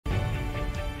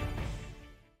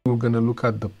we're going to look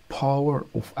at the power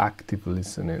of active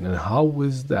listening and how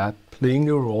is that playing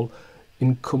a role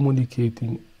in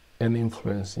communicating and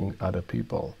influencing other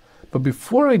people. But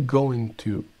before I go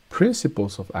into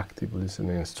principles of active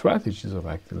listening and strategies of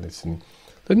active listening,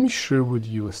 let me share with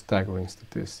you a staggering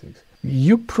statistics.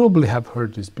 You probably have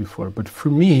heard this before, but for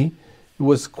me, it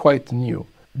was quite new.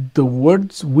 The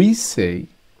words we say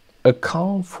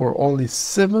account for only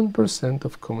 7%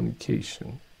 of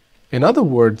communication. In other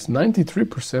words,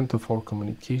 93% of our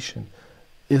communication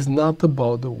is not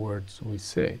about the words we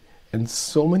say. And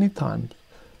so many times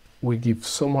we give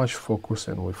so much focus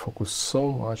and we focus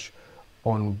so much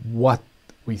on what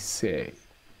we say,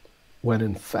 when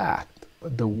in fact,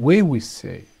 the way we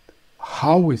say it,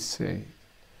 how we say it,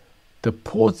 the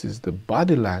poses, the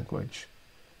body language,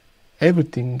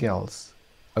 everything else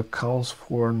accounts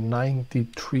for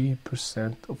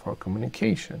 93% of our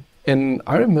communication. And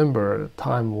I remember a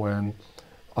time when,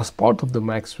 as part of the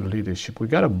Maxwell leadership, we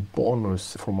got a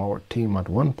bonus from our team. At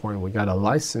one point, we got a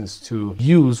license to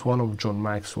use one of John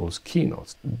Maxwell's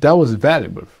keynotes. That was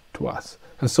valuable to us.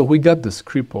 And so we got the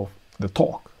script of the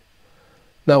talk.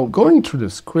 Now, going through the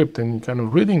script and kind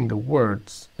of reading the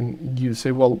words, and you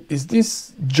say, well, is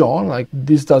this John? Like,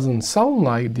 this doesn't sound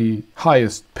like the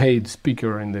highest paid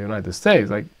speaker in the United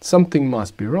States. Like, something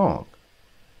must be wrong.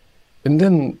 And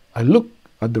then I look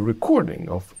at the recording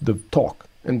of the talk,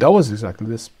 and that was exactly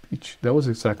the speech. That was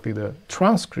exactly the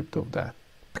transcript of that.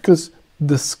 Because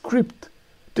the script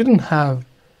didn't have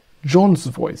John's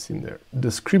voice in there. The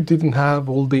script didn't have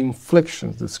all the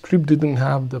inflections. The script didn't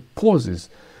have the pauses,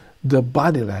 the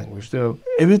body language,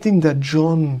 everything that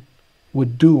John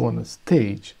would do on a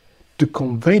stage to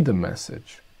convey the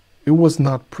message. It was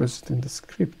not present in the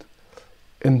script.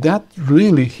 And that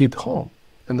really hit home.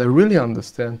 And I really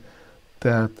understand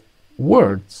that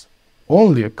words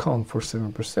only account for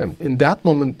 7%. In that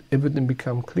moment, everything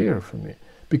became clear for me,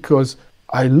 because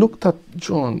I looked at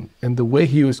John and the way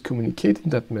he was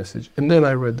communicating that message, and then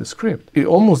I read the script. It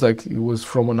almost like it was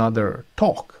from another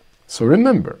talk. So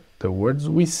remember, the words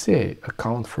we say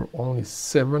account for only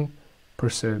 7%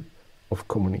 of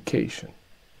communication.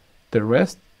 The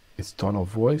rest is tone of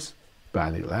voice,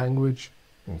 body language,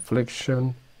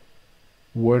 inflection,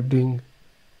 wording,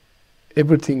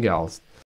 everything else